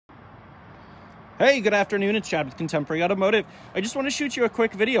Hey, good afternoon. It's Chad with Contemporary Automotive. I just want to shoot you a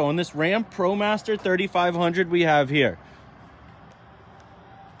quick video on this Ram Promaster 3500 we have here.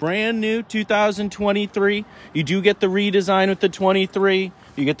 Brand new 2023. You do get the redesign with the 23.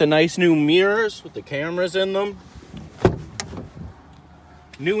 You get the nice new mirrors with the cameras in them.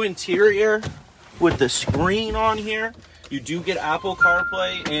 New interior with the screen on here. You do get Apple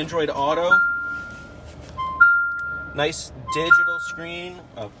CarPlay, Android Auto. Nice digital screen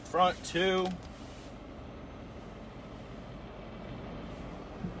up front too.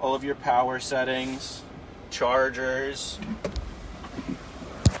 All of your power settings, chargers.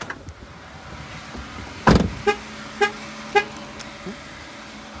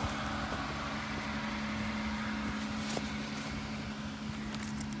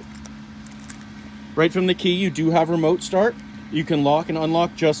 Right from the key, you do have remote start. You can lock and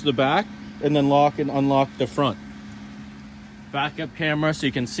unlock just the back, and then lock and unlock the front. Backup camera so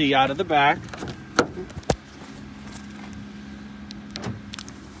you can see out of the back.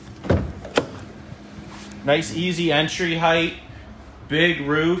 Nice easy entry height, big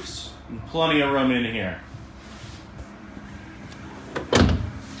roofs, and plenty of room in here.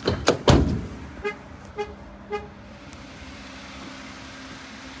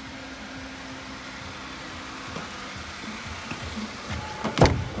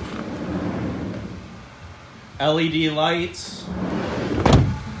 LED lights.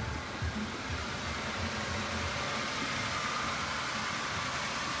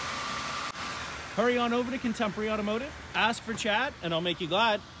 Hurry on over to Contemporary Automotive, ask for Chad, and I'll make you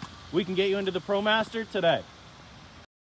glad. We can get you into the ProMaster today.